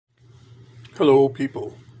Hello,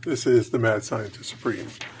 people. This is the Mad Scientist Supreme,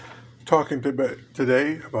 talking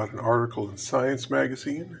today about an article in Science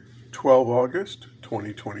Magazine, 12 August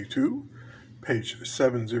 2022, page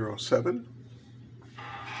 707,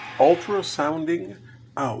 Ultrasounding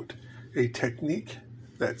Out, a Technique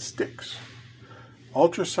that Sticks.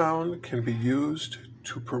 Ultrasound can be used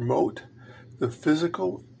to promote the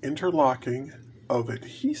physical interlocking of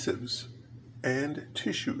adhesives and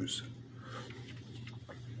tissues.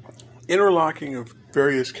 Interlocking of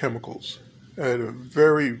various chemicals at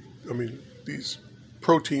these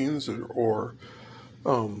proteins or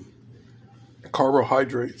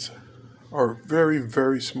carbohydrates are very,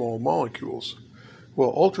 very small molecules.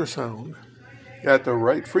 Well, ultrasound at the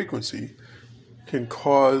right frequency can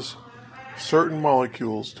cause certain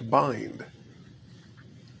molecules to bind.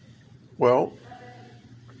 Well,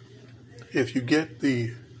 if you get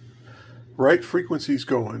the right frequencies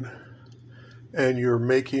going and you're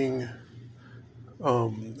making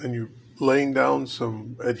and you're laying down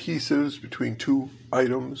some adhesives between two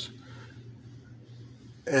items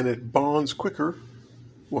and it bonds quicker,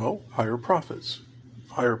 well, higher profits,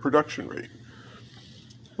 higher production rate.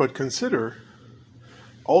 But consider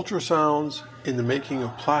ultrasounds in the making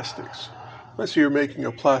of plastics. Let's say you're making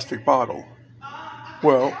a plastic bottle.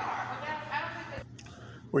 Well,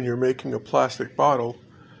 when you're making a plastic bottle,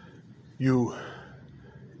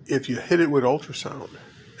 if you hit it with ultrasound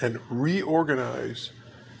and reorganize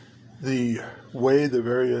the way the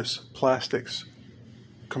various plastics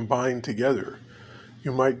combine together,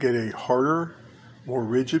 you might get a harder, more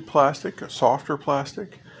rigid plastic, a softer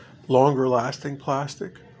plastic, longer lasting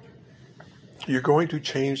plastic. You're going to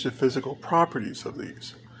change the physical properties of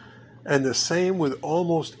these. And the same with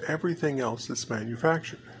almost everything else that's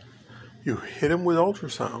manufactured. You hit them with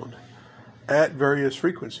ultrasound at various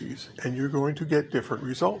frequencies, and you're going to get different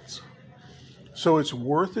results. So it's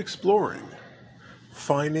worth exploring,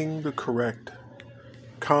 finding the correct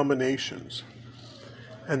combinations.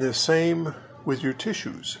 And the same with your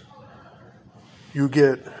tissues. You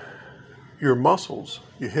get your muscles,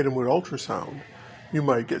 you hit them with ultrasound, you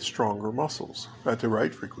might get stronger muscles at the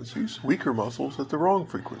right frequencies, weaker muscles at the wrong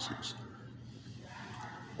frequencies.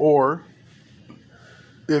 Or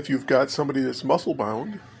if you've got somebody that's muscle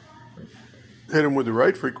bound, hit them with the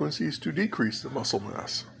right frequencies to decrease the muscle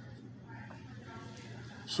mass.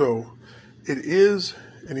 So it is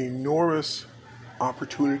an enormous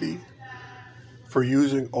opportunity for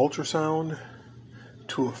using ultrasound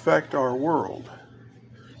to affect our world.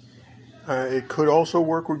 It could also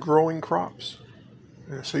work with growing crops.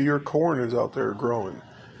 So your corn is out there growing,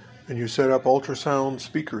 and you set up ultrasound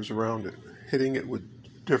speakers around it, hitting it with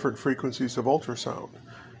different frequencies of ultrasound.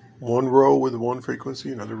 One row with one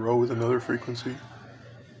frequency, another row with another frequency,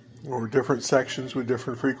 or different sections with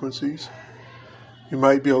different frequencies. You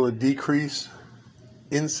might be able to decrease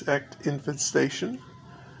insect infestation.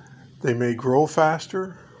 They may grow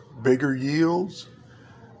faster, bigger yields,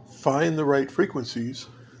 find the right frequencies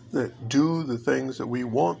that do the things that we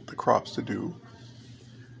want the crops to do,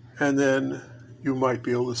 and then you might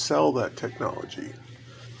be able to sell that technology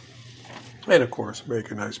and, of course, make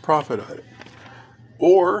a nice profit at it.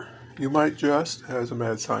 Or you might just, as a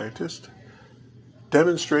mad scientist,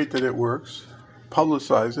 demonstrate that it works,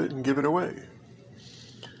 publicize it, and give it away.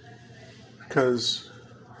 Because,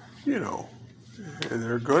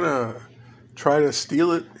 they're going to try to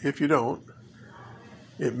steal it if you don't.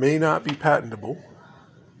 It may not be patentable,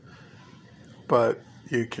 but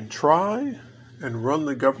you can try and run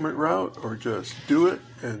the government route or just do it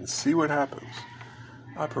and see what happens.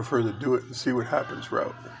 I prefer the do it and see what happens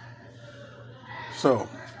route. So,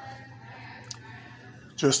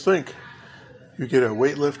 just think, you get a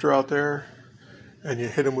weightlifter out there and you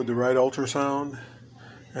hit him with the right ultrasound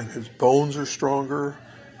and his bones are stronger,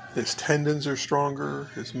 his tendons are stronger,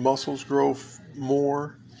 his muscles grow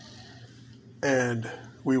more, and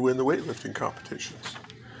we win the weightlifting competitions.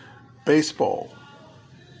 Baseball,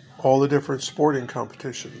 all the different sporting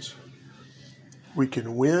competitions. We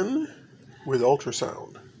can win with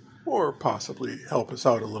ultrasound, or possibly help us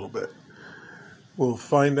out a little bit. We'll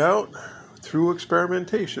find out through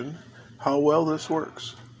experimentation how well this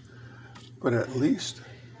works. But at least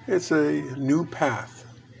it's a new path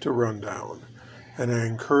to run down. And I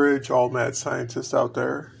encourage all mad scientists out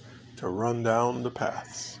there to run down the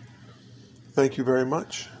paths. Thank you very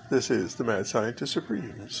much. This is the Mad Scientist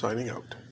Supreme signing out.